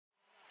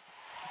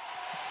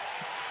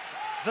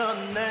The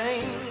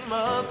name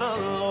of the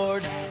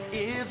Lord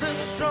is a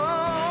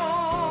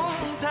strong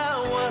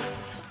tower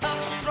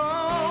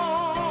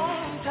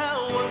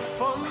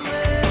for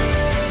me.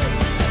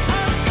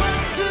 I've run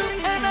to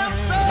and I'm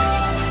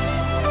safe.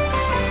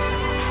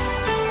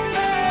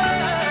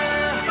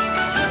 Yeah,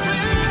 there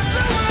is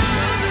no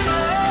other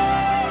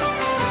name.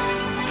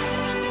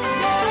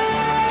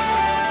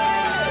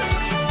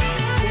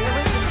 There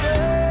is a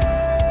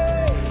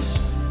place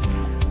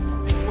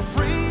where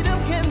freedom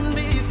can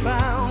be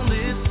found.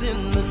 It's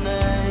in the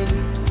name.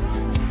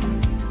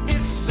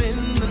 It's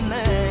in the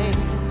name.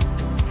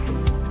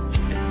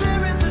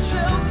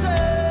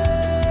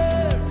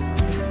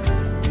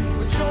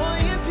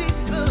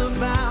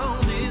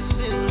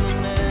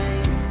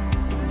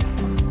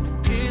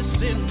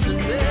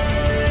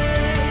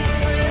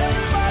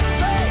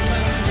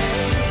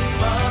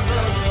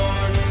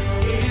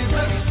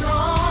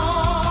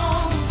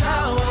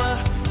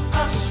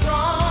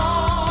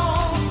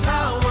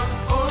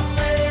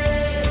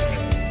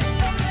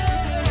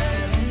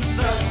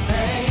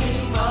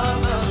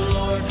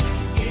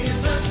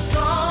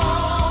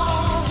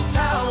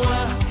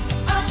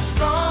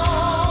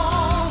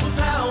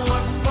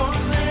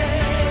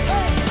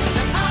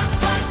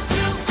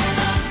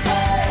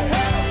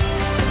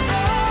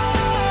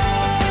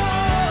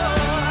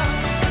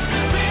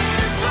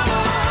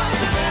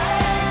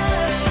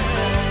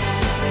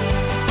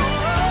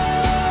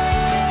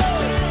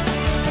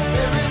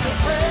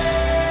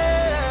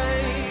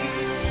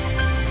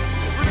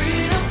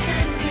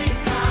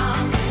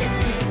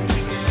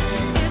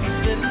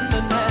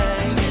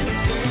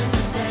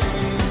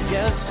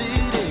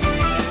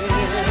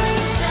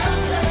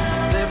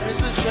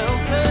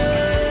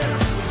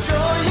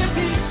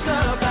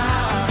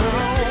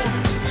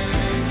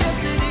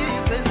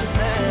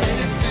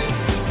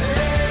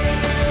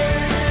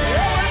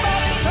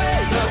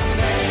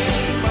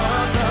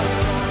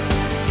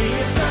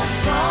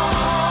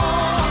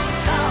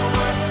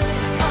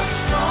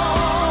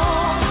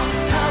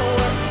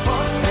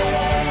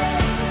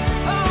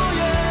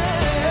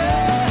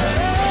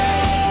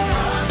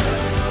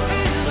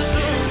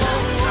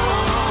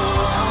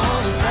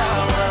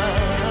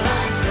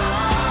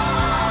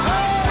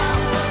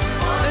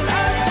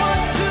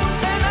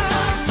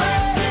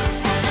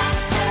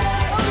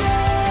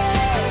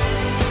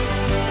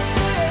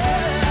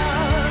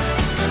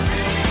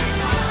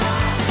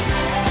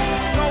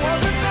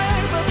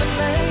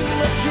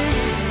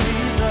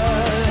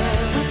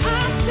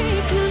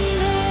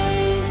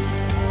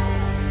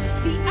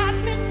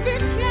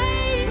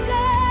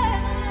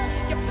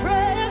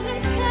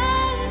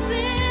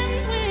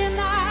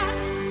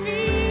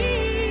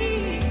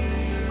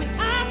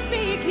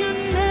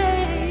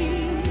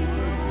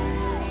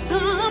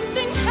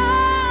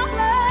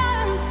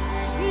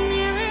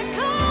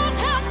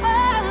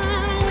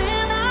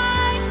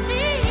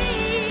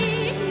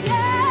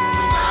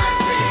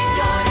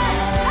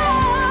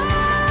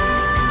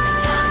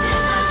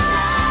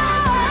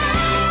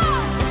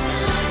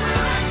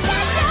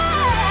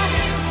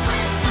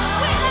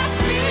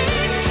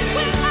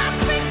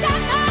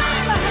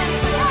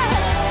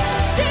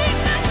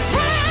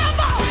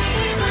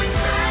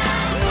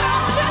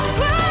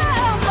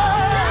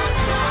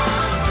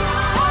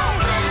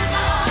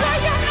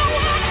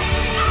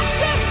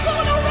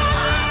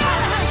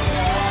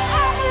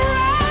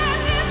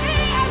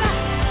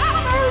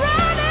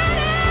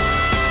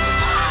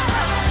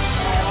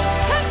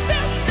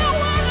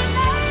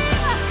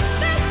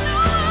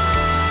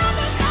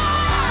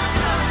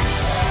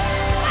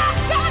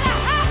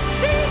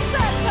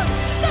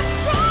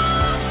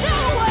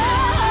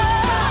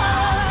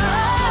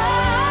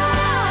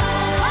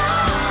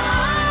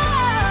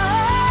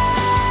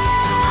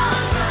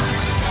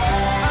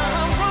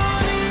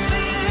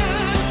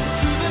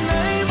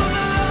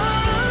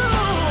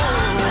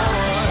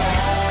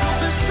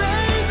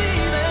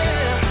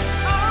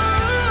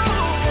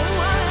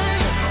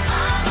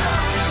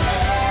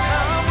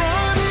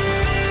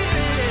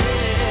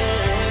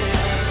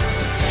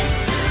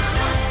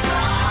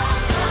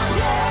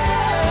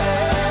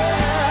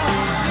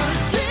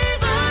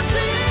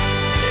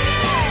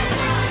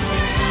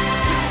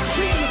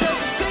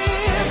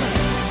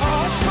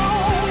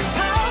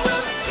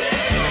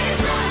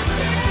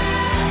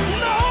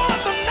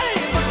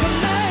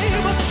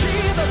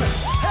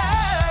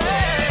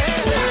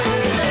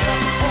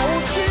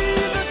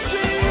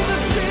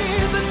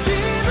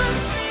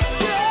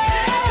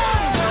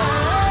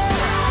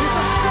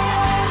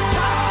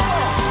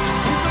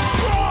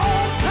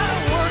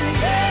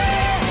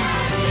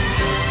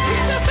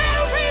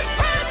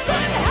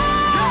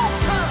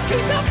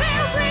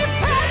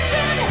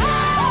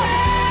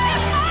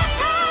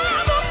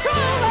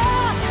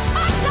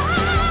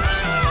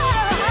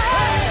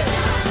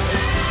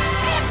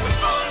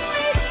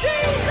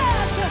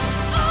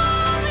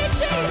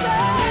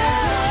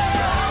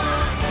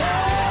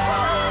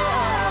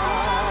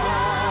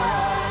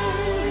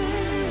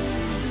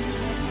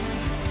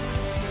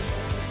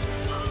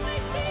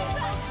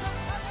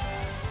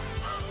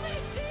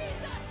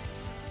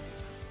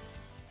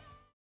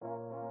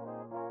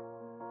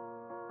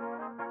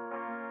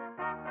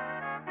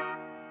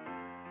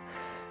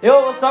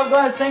 Yo, what's up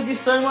guys? Thank you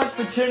so much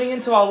for tuning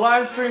into our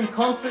live stream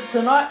concert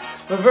tonight.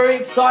 We're very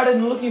excited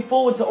and looking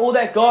forward to all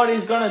that God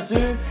is going to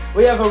do.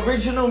 We have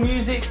original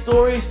music,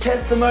 stories,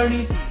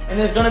 testimonies, and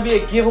there's going to be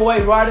a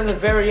giveaway right at the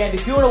very end.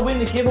 If you want to win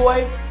the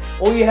giveaway,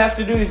 all you have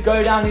to do is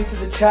go down into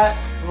the chat,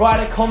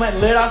 write a comment,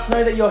 let us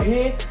know that you're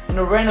here, and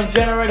the random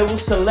generator will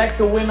select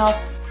the winner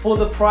for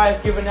the prize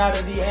given out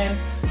at the end.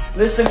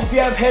 Listen, if you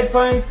have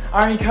headphones,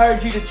 I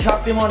encourage you to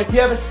chuck them on. If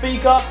you have a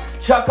speaker,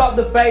 chuck up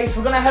the bass.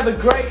 We're going to have a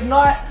great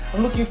night.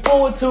 I'm looking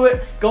forward to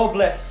it. God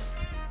bless.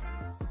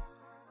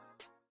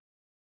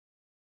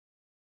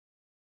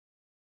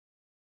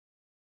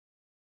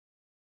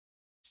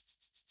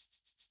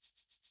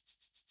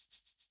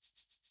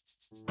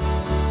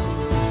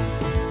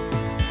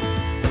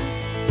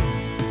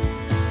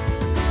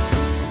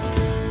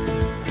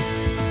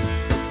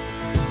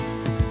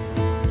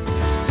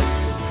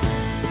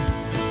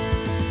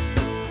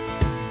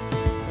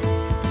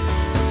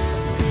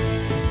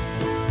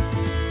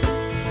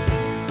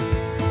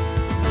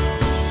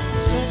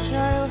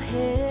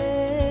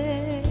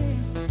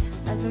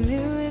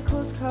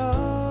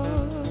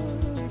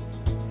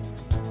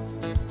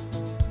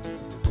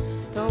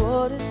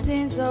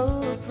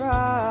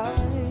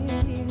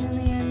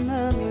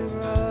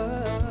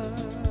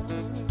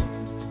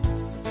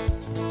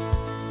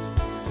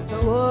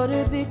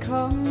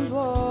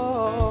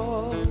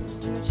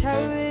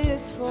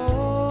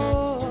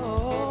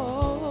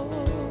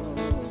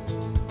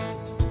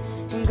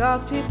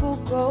 God's people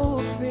go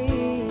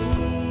free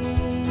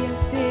and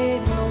fear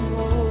no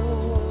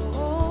more.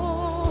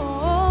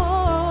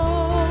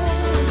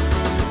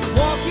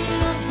 Walking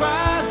on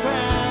dry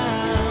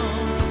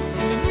ground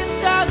in the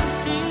midst of the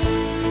sea.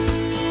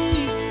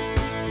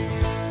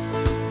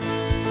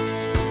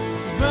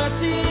 His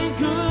mercy and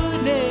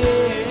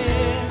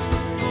goodness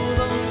for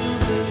those who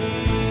believe.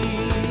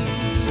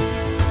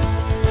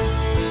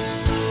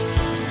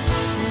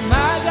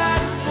 My God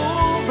is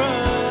for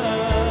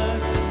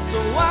us, so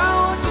why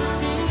won't you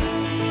see?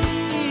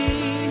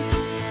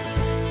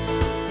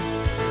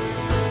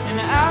 And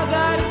our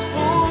God is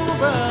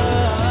for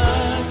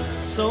us,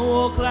 so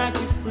walk like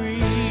you're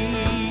free.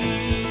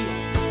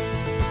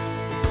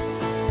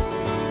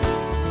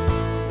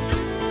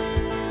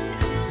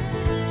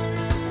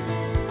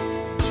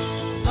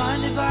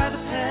 Blinded by the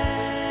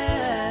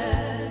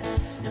past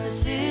and the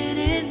sin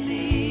in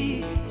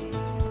me,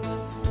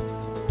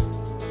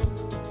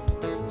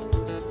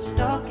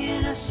 stuck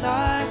in a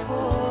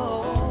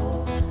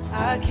cycle,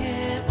 I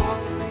can't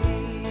walk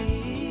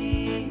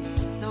free.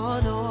 No,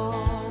 no,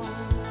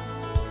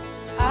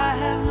 I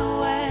have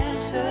no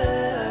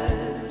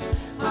answers.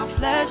 My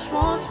flesh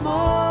wants more,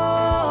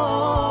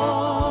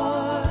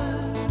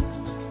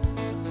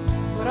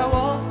 but I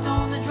walked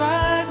on the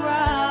dry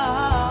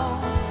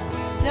ground,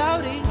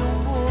 doubting no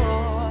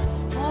more.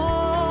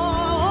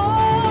 Oh,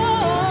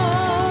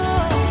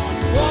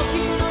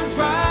 walking on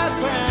dry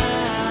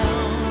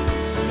ground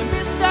in the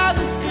midst of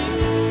the sea.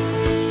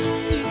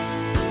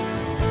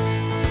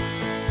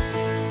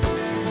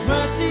 His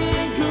mercy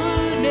and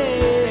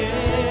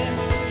goodness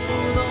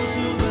for those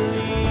who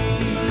believe.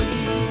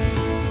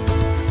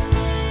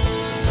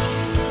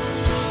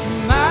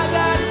 My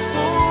God is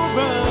for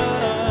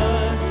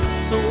us,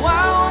 so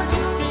why won't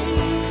you see?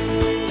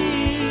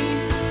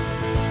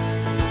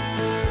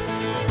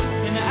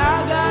 And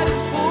our God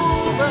is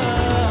for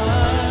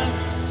us,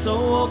 so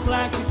walk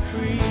like you're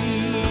free.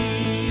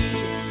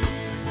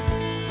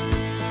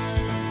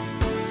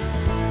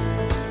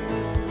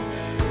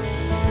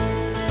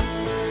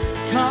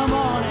 Come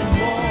on and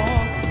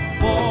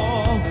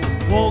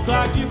walk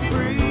like you're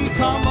free.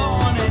 Come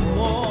on and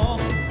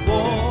walk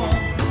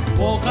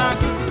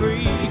like you're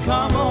free.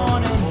 Come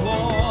on and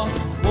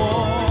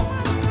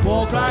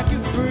walk like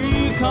you're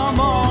free. Come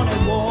on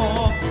and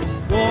walk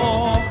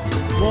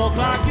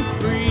like you're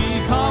free.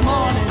 Come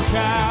on and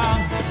shout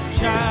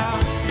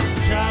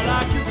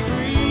like you're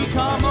free.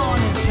 Come on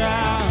and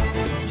shout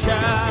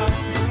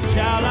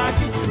like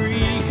you're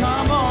free.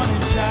 Come on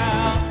and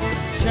shout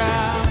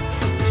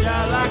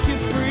like you're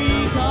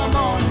free. Come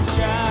on and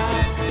shout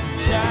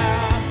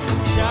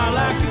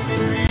like you're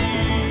free.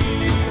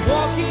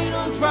 Walking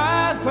on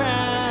dry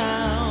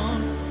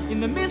ground in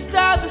the midst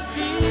of the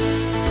sea.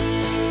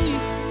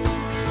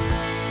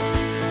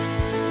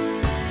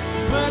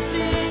 His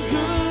mercy and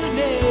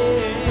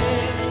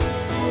goodness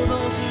for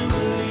those who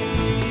believe.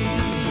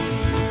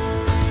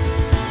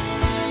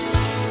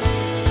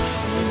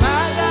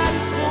 My God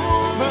is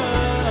for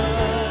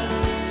us,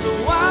 so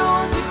why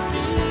won't you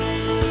see?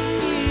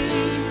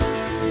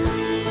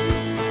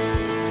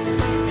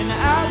 And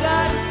our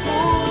God is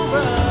for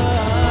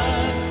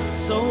us,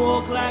 so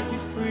walk like you're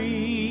free.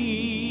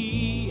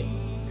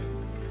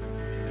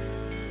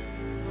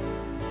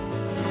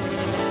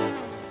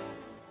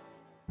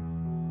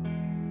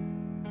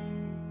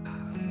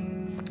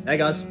 Hey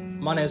guys,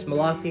 my name's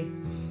Malachi.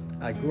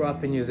 I grew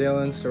up in New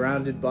Zealand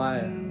surrounded by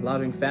a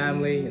loving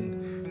family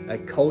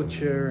and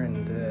culture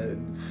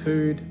and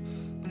food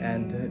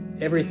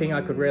and everything I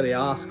could really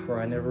ask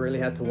for. I never really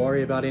had to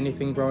worry about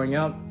anything growing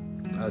up.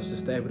 I was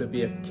just able to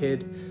be a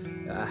kid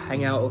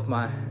hang out with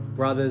my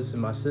brothers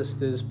and my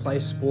sisters, play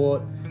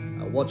sport,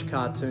 watch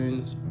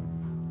cartoons.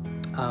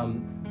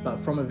 But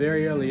from a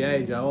very early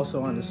age, I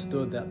also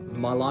understood that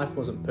my life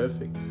wasn't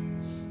perfect.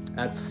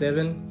 At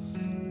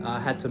 7, I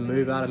had to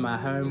move out of my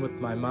home with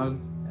my mum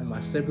and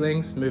my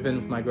siblings, move in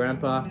with my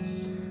grandpa,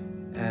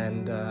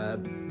 and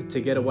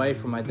to get away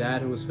from my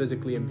dad, who was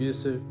physically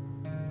abusive.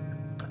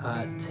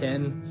 At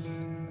 10,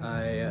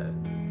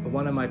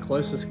 one of my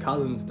closest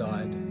cousins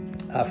died.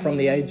 From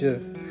the age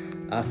of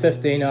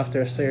 15,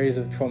 after a series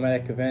of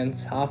traumatic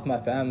events, half my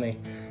family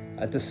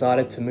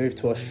decided to move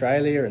to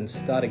Australia and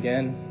start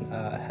again,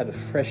 have a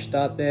fresh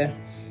start there.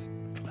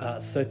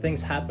 So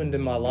things happened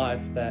in my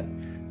life that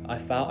I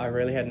felt I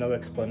really had no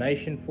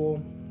explanation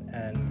for,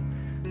 and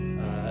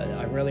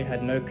I really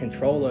had no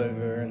control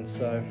over. And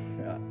so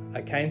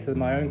I came to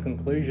my own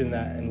conclusion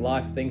that in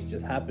life things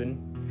just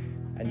happen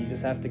and you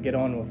just have to get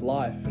on with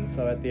life. And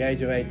so at the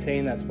age of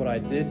 18, that's what I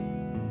did.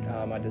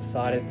 I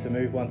decided to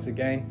move once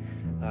again.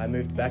 I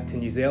moved back to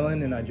New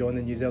Zealand and I joined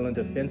the New Zealand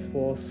Defence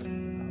Force.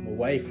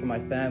 Away from my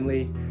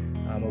family,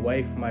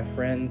 away from my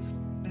friends,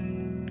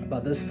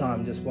 but this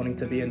time just wanting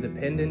to be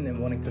independent and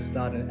wanting to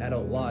start an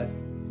adult life.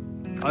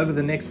 Over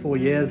the next 4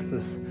 years,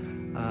 this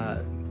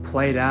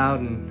played out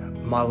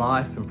in my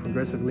life and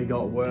progressively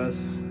got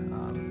worse.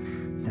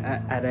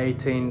 At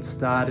 18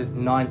 started,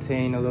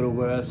 19 a little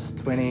worse,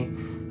 20,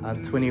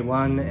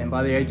 21, and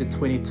by the age of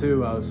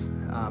 22 I was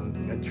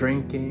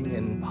drinking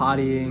and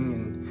partying,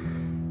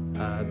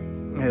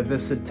 and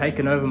this had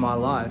taken over my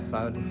life.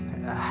 I would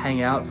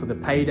hang out for the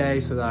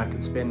payday so that I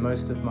could spend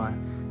most of my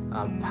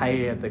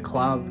pay at the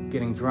club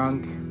getting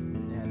drunk,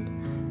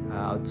 and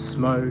I would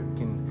smoke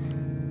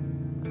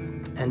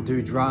and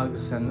do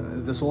drugs,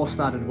 and this all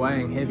started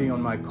weighing heavy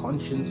on my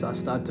conscience. I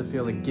started to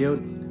feel the guilt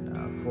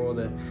for all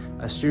the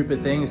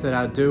stupid things that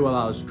I would do while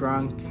I was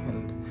drunk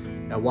and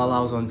while I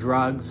was on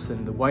drugs,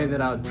 and the way that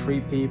I would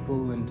treat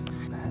people. And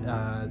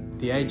at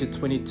the age of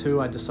 22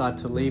 I decided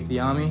to leave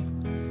the army,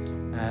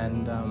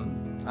 and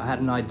I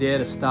had an idea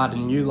to start a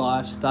new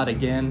life, start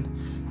again,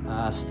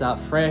 start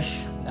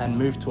fresh, and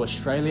move to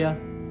Australia.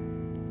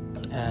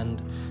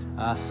 And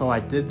so I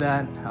did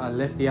that. I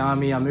left the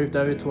army, I moved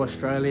over to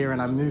Australia,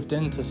 and I moved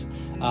in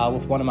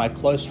with one of my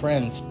close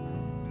friends.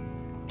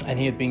 And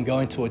he had been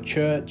going to a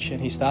church, and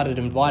he started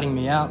inviting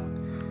me out.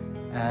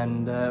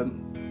 And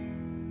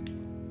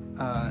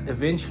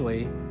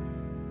eventually,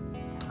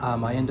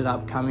 I ended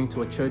up coming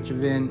to a church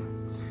event,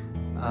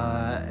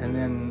 and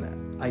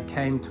then I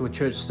came to a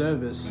church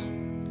service.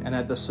 And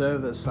at the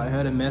service, I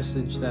heard a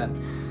message that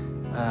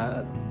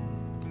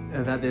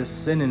there's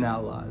sin in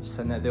our lives,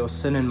 and that there was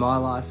sin in my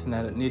life, and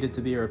that it needed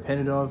to be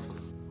repented of.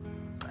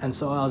 And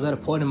so I was at a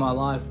point in my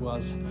life where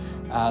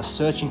I was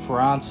searching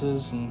for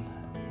answers, and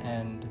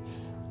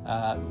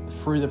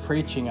through the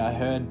preaching, I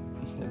heard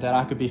that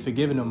I could be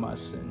forgiven of my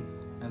sin,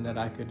 and that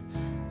I could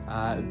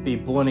be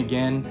born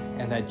again,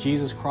 and that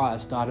Jesus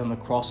Christ died on the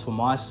cross for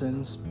my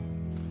sins.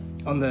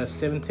 On the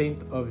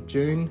 17th of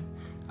June,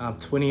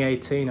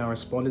 2018, I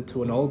responded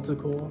to an altar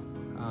call.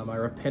 I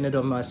repented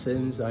of my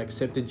sins. I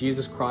accepted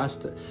Jesus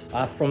Christ.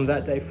 From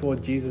that day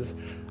forward, Jesus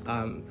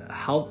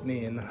helped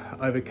me in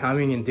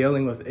overcoming and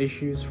dealing with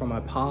issues from my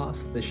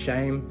past, the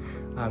shame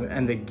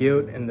and the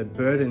guilt and the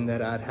burden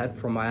that I'd had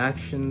from my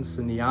actions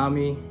in the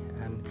army,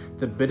 and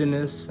the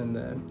bitterness and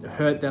the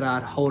hurt that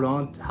I'd held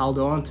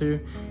on to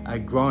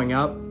growing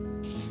up.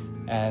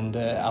 And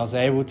I was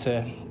able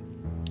to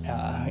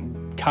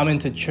come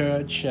into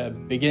church,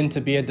 begin to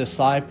be a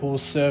disciple,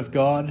 serve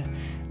God,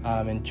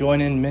 and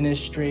join in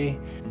ministry.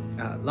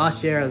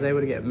 Last year I was able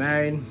to get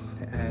married,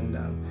 and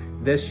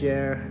this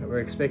year we're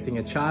expecting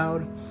a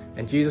child,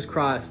 and Jesus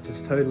Christ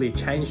has totally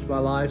changed my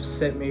life,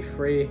 set me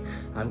free,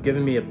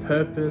 given me a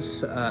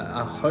purpose,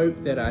 a hope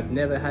that I'd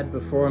never had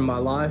before in my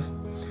life.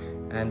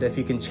 And if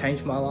He can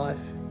change my life,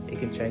 He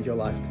can change your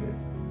life too.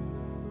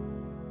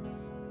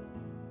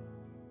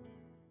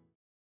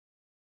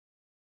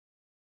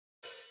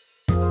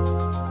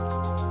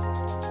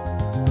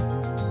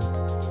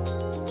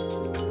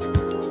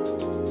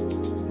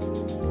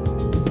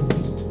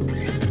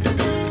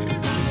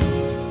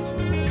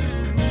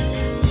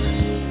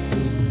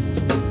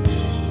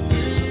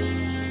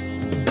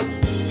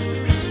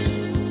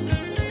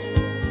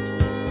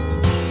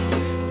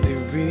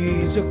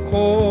 A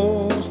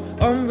cause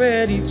I'm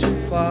ready to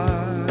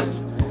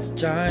fight.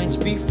 Giants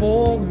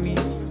before me,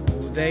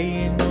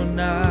 day and no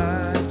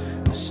night.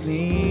 A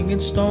sling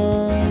and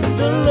stone,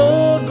 the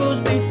Lord goes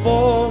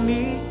before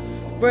me.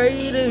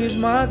 Greater is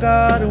my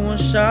God, and one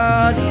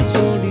shot is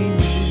only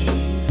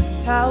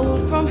me. Power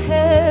from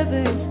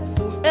heaven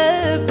for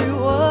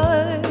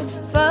everyone.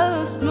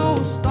 First, no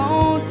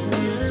stone,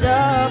 the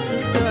job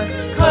is done.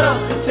 Cut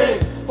off his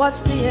head.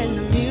 Watch the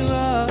enemy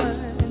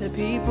run, the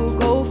people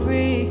go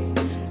free.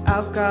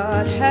 Our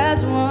God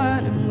has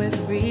won, and we're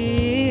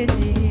free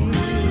indeed.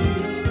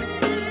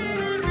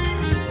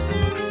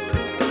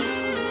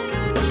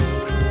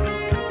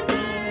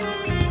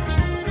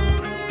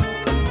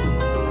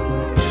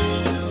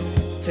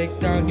 Take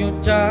down your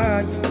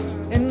giant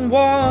and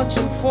watch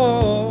him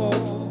fall.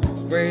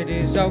 Great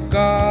is our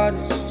God,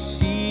 as you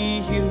see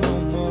him no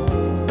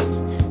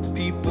more.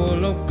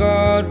 People of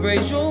God,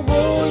 raise your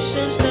voice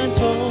and stand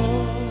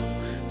tall.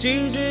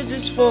 Jesus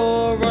is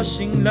for us,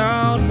 sing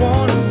loud,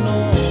 wanna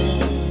know.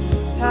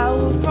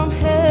 Power from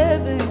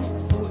heaven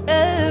for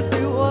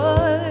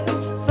everyone.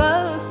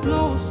 First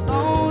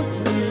millstone,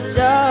 the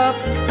job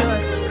is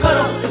done. Cut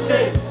off his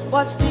head.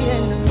 Watch the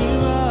enemy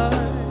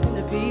run,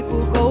 the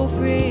people go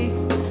free.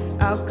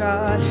 Our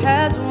God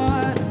has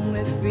won, and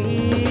we're free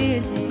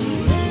indeed.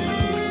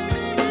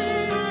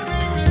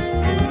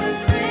 And we're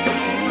free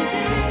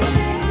indeed.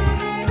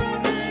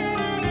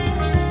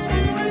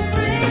 And we're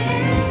free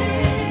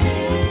indeed.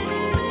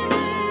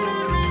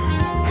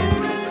 And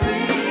we're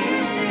free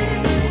indeed.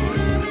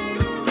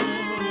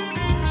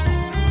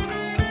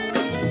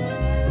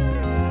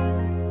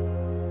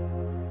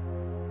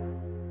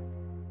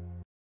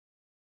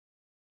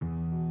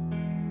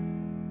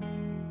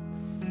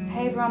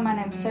 Hey everyone, my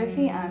name's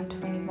Sophie, I'm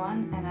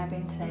 21 and I've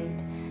been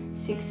saved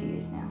 6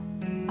 years now.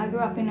 I grew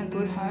up in a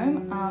good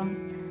home,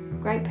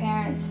 great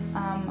parents.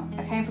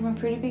 I came from a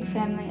pretty big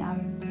family.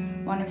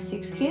 I'm one of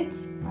 6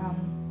 kids.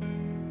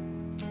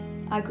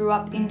 I grew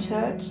up in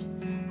church,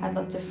 had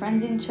lots of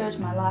friends in church.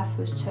 My life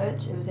was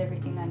church, it was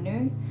everything I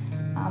knew.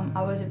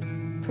 I was a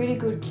pretty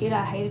good kid.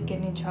 I hated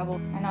getting in trouble,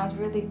 and I was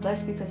really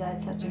blessed because I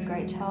had such a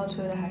great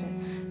childhood. I had a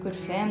good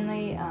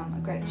family, a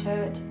great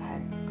church, I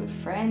had good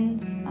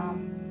friends.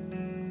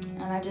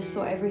 And I just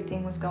thought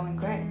everything was going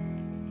great.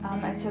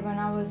 And so when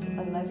I was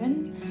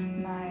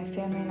 11, my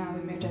family and I,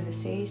 we moved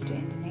overseas to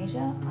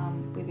Indonesia.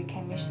 We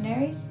became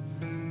missionaries.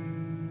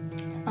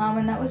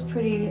 And that was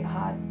pretty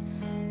hard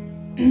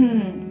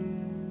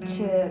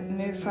to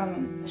move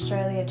from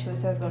Australia to a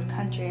third world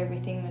country.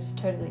 Everything was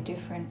totally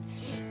different.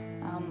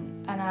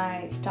 And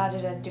I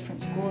started at a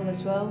different school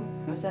as well.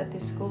 It was at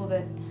this school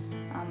that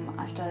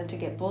I started to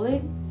get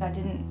bullied. I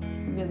didn't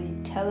really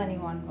tell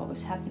anyone what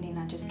was happening.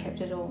 I just kept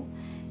it all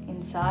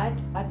inside,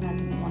 and I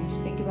didn't want to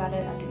speak about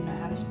it. I didn't know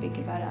how to speak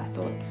about it. I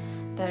thought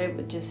that it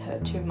would just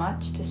hurt too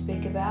much to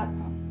speak about.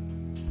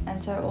 And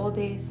so all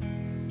these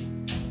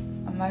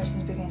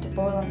emotions began to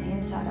boil on the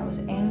inside. I was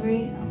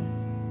angry.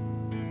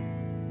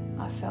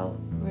 I felt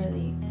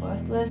really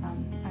worthless.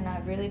 And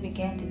I really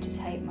began to just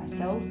hate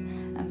myself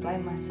and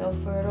blame myself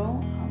for it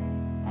all.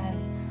 And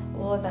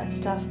all of that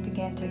stuff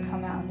began to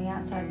come out on the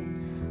outside,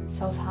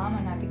 self-harm,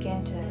 and I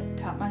began to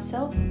cut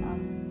myself.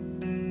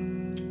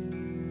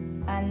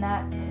 And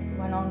that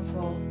went on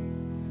for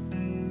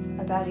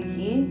about a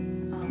year.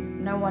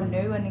 No one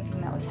knew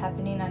anything that was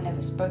happening. I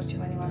never spoke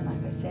to anyone,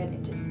 like I said.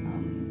 It just,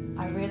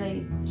 I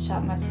really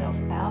shut myself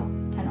out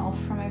and off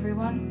from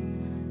everyone.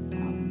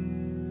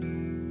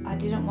 I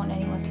didn't want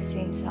anyone to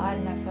see inside,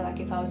 and I felt like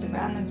if I was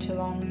around them too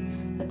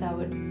long, that they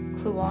would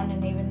clue on.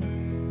 And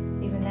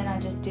even then, I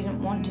just didn't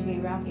want to be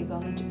around people. I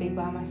wanted to be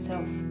by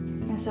myself.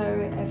 And so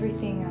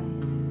everything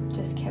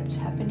just kept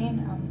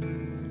happening.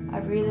 I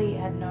really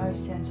had no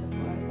sense of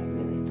worth. I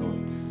really thought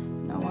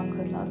no one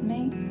could love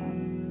me.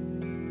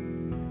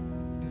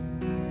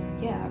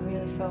 Yeah, I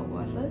really felt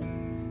worthless.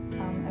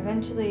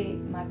 Eventually,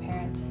 my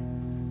parents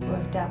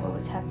worked out what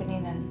was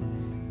happening,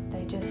 and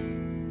they just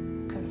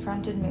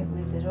confronted me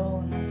with it all,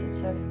 and they said,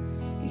 "So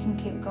you can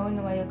keep going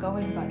the way you're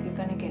going, but you're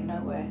going to get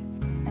nowhere."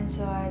 And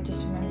so I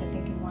just remember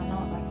thinking, why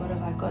not? Like, what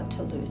have I got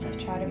to lose? I've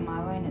tried it my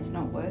way and it's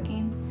not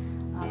working.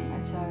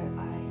 And so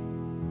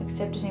I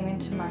accepted him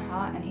into my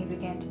heart, and he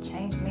began to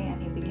change me,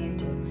 and he began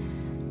to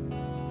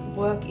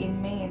work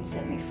in me and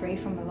set me free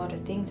from a lot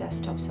of things. I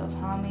stopped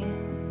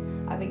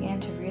self-harming. I began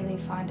to really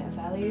find a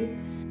value.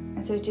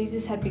 And so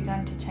Jesus had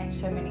begun to change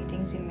so many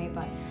things in me,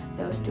 but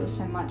there was still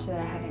so much that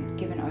I hadn't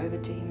given over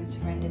to him and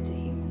surrendered to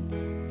him.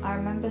 And I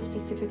remember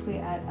specifically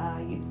at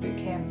youth boot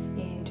camp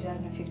in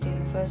 2015,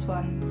 the first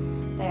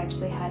one they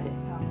actually had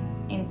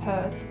in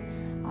Perth.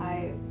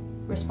 I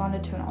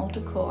responded to an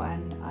altar call,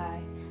 and I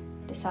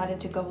decided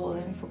to go all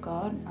in for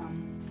God.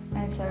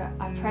 And so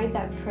I prayed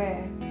that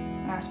prayer,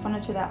 and I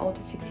responded to that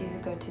altar 6 years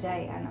ago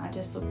today, and I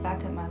just look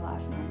back at my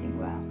life and I think,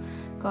 wow,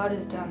 God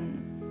has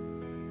done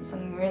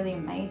something really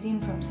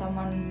amazing from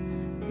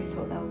someone who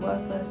thought they were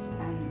worthless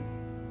and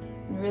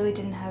really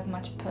didn't have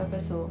much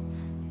purpose or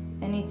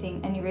any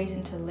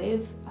reason to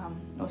live,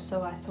 or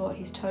so I thought.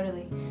 He's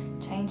totally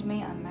changed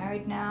me. I'm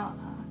married now.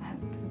 I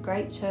have a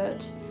great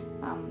church.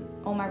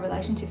 All my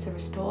relationships are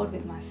restored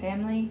with my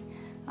family.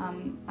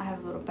 I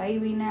have a little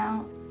baby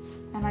now.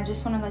 And I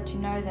just want to let you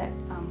know that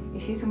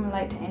if you can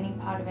relate to any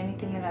part of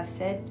anything that I've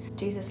said,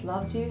 Jesus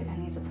loves you and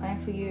he has a plan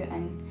for you.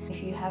 And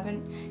if you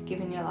haven't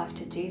given your life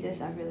to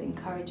Jesus, I really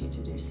encourage you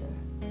to do so.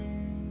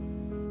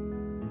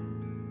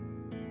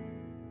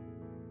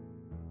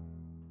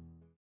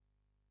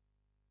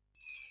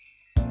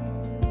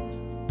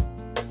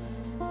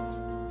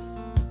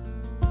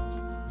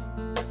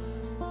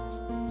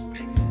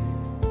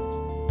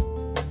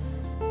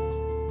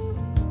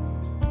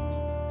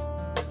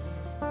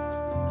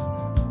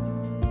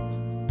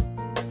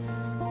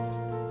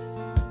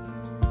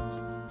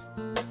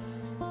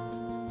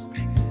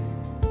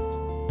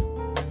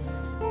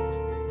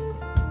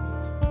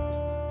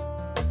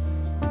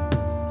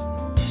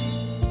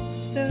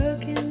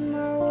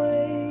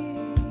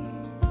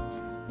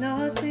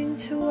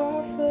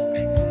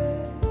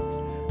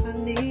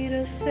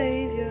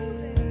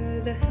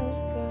 the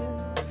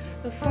helper,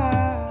 the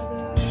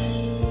Father.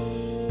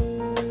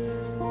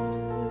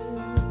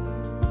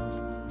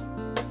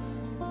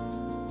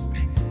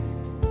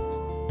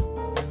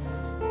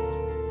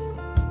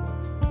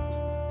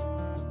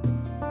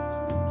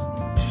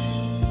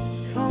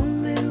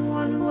 Come in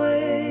one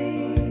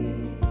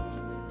way,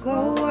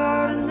 go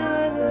out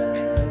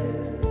another.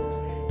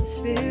 The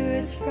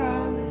Spirit's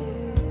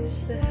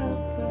promise, the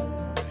helper,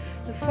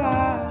 the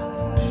Father.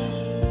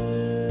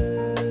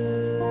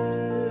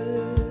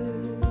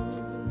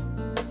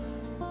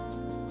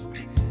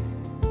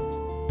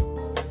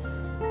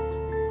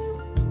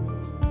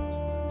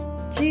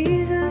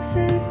 Jesus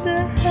is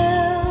the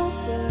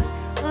helper,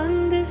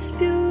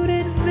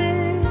 undisputed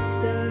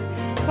victor.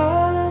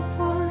 Call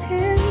upon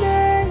his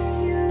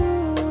name,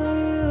 you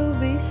will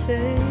be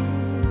saved.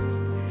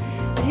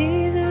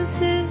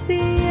 Jesus is the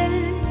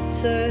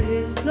answer,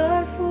 his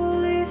blood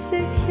fully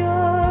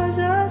secures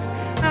us.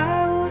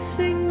 I will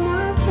sing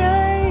my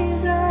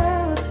praise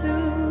out to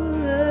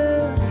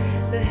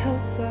the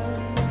helper,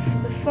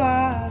 the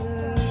Father.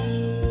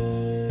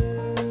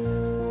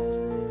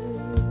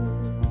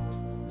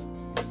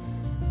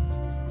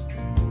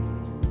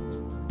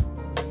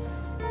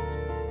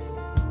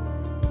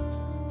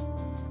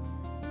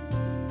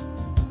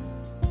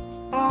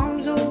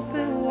 Arms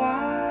open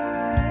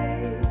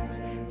wide,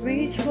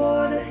 reach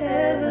for the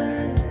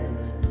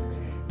heavens.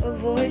 A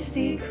voice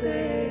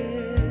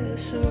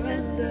declares,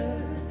 surrender,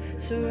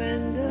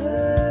 surrender.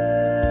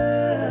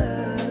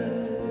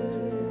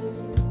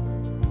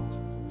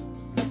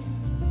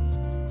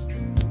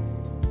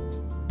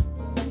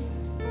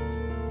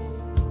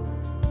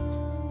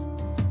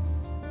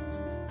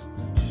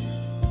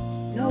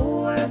 No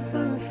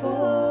weapon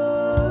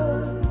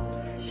formed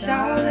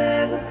shall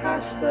ever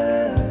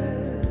prosper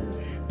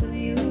when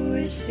you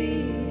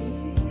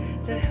receive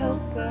the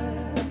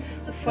helper,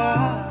 the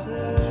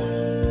Father.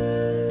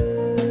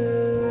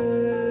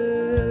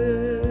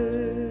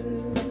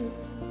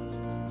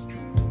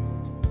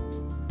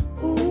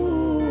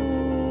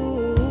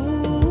 Ooh,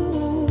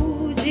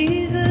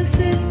 Jesus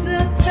is the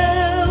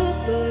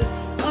helper,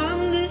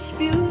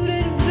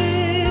 undisputed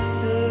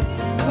victor.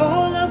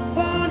 Call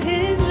upon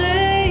his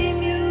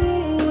name,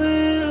 you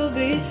will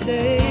be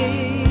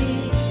saved.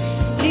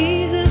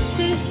 Jesus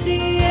is the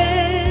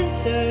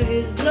answer,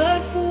 his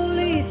blood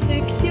fully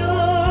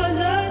secures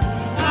us.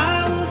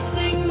 I will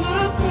sing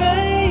my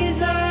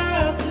praise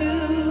out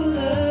to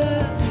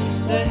the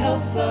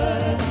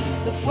helper,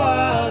 the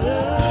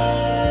Father.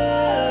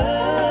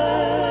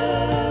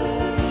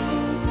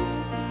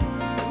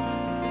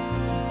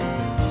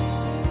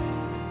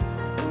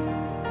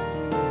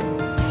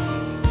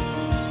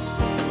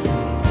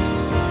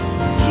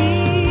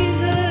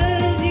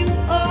 Jesus, you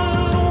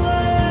are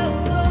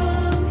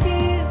welcome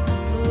here.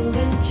 Come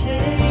and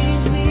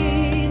change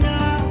me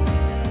now.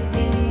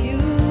 In you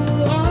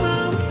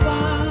I'm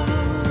found.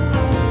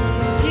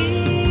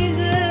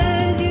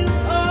 Jesus, you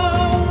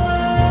are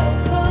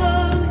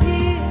welcome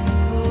here.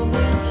 Come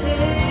and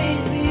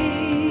change me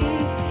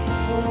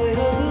for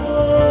your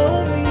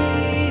glory.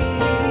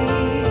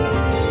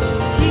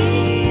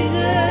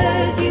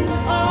 Jesus, you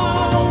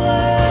are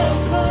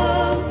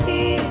welcome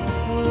here.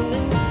 Come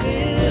and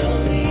fill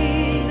me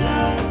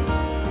now.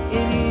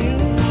 In you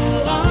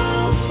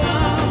I'm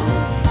found.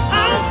 I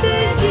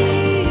said,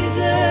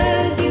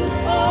 Jesus, you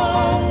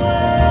are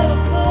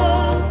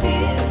welcome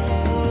here.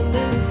 Come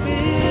and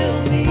fill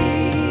me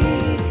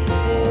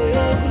for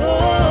your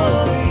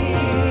glory.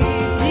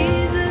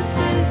 Jesus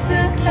is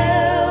the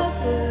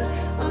helper,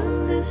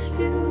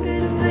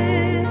 undisputed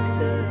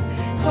victor.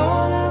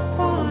 Call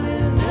upon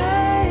his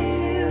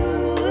name, you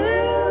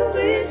will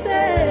be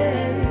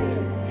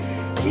saved.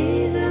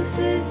 Jesus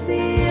is the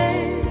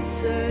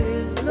answer,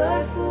 his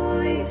blood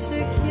fully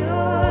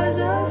secures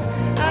us.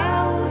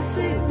 I will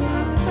sing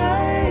my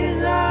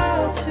praise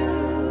out to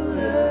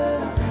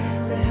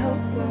the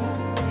helper,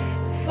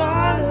 the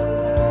Father,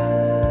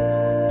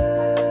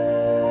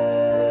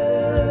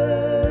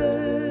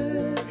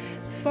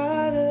 the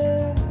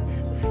Father,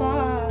 the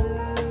Father.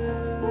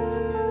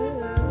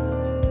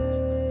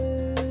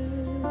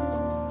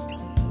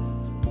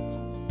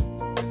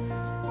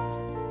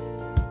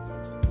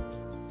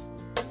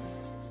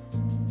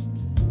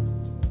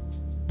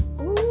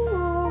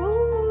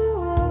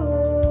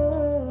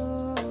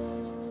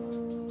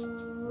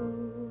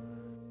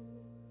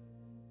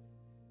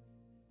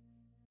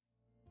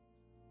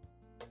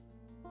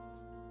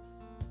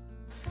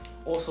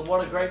 Awesome,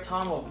 what a great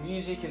time of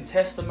music and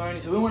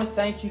testimonies. We want to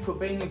thank you for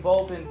being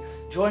involved in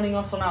joining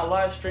us on our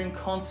live stream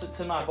concert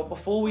tonight. But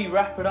before we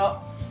wrap it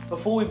up,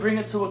 before we bring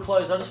it to a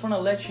close, I just want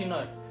to let you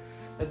know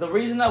that the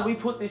reason that we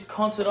put this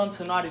concert on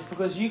tonight is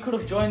because you could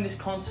have joined this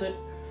concert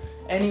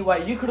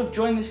anyway. You could have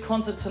joined this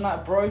concert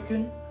tonight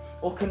broken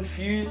or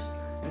confused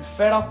and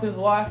fed up with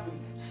life,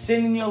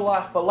 sin in your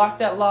life. But like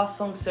that last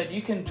song said,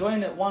 you can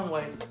join it one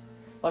way.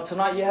 But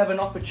tonight you have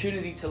an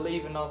opportunity to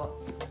leave another.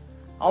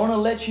 I want to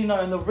let you know,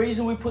 and the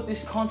reason we put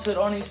this concert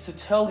on is to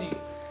tell you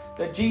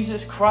that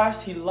Jesus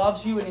Christ, He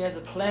loves you and He has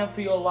a plan for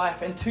your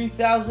life. And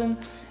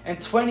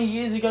 2020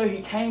 years ago,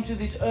 He came to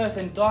this earth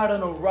and died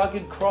on a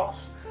rugged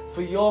cross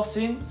for your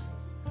sins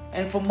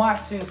and for my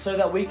sins so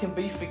that we can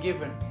be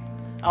forgiven.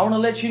 I want to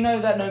let you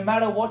know that no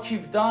matter what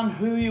you've done,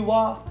 who you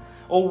are,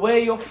 or where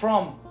you're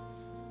from,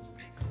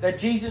 that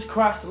Jesus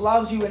Christ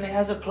loves you and He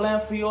has a plan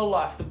for your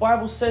life. The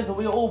Bible says that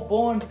we are all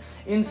born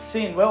in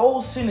sin. We're all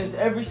sinners,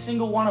 every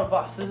single one of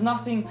us. There's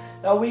nothing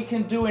that we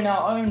can do in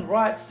our own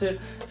rights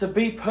to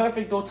be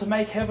perfect or to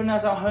make heaven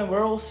as our home.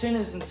 We're all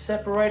sinners and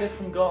separated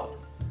from God.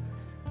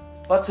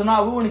 But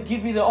tonight we want to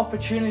give you the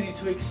opportunity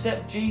to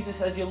accept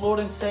Jesus as your Lord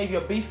and Savior.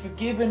 Be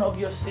forgiven of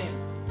your sin.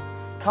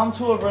 Come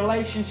to a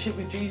relationship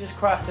with Jesus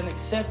Christ and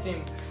accept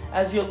Him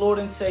as your Lord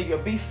and Savior.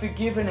 Be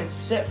forgiven and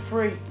set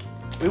free.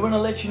 We want to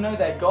let you know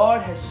that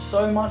God has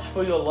so much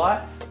for your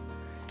life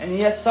and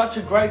He has such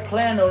a great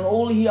plan, and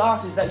all He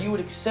asks is that you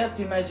would accept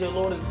Him as your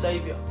Lord and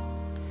Savior.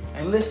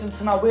 And listen,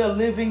 tonight we are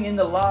living in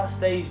the last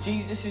days.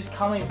 Jesus is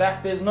coming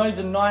back. There's no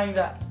denying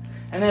that.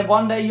 And then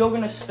one day you're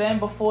going to stand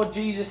before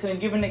Jesus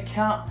and give an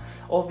account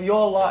of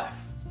your life.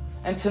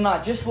 And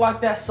tonight, just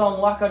like that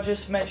song, like I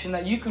just mentioned,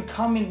 that you could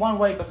come in one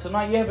way, but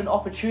tonight you have an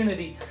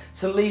opportunity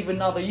to leave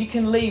another. You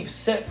can leave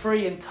set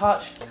free and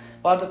touched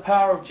by the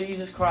power of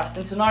Jesus Christ.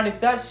 And tonight, if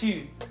that's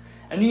you,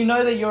 and you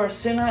know that you're a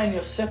sinner and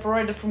you're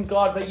separated from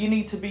God, but you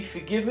need to be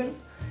forgiven,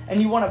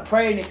 and you want to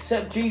pray and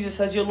accept Jesus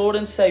as your Lord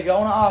and Savior, I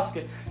want to ask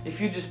you,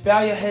 if you just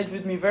bow your heads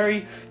with me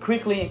very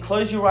quickly and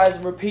close your eyes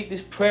and repeat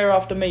this prayer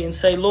after me and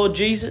say, Lord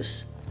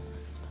Jesus,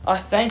 I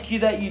thank You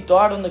that You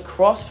died on the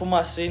cross for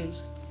my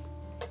sins.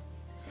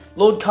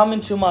 Lord, come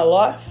into my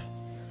life.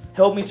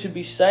 Help me to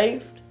be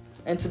saved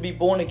and to be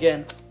born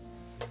again.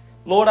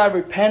 Lord, I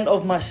repent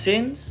of my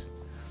sins.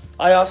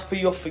 I ask for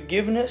Your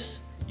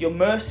forgiveness, Your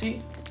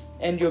mercy,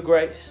 and Your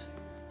grace.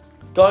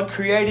 God,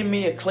 create in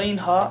me a clean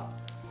heart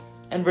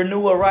and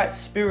renew a right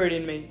spirit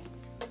in me.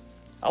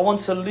 I want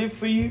to live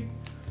for You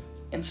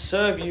and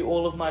serve You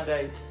all of my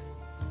days.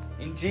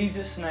 In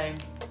Jesus' name,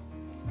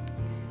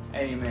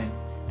 amen.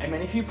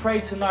 Amen. If you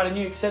prayed tonight and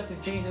you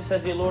accepted Jesus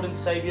as your Lord and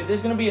Savior,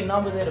 there's going to be a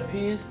number that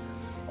appears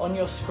on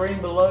your screen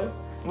below.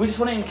 We just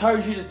want to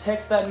encourage you to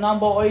text that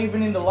number or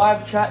even in the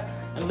live chat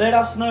and let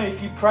us know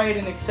if you prayed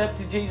and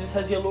accepted Jesus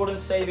as your Lord and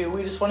Savior.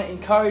 We just want to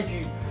encourage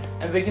you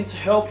and begin to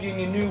help you in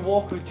your new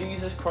walk with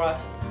Jesus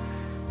Christ.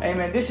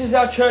 Amen. This is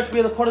our church. We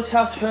are the Potter's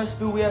House,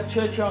 Hurstville. We have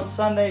church here on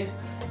Sundays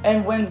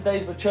and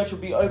Wednesdays, but church will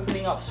be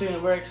opening up soon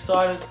and we're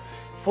excited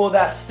for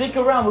that. Stick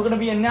around. We're going to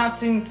be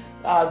announcing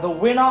the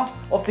winner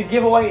of the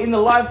giveaway in the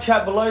live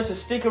chat below, so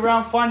stick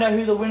around, find out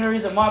who the winner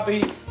is. It might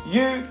be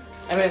you.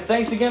 Amen.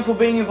 Thanks again for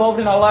being involved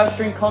in our live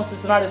stream concert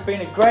tonight. It's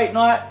been a great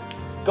night.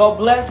 God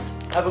bless.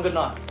 Have a good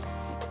night.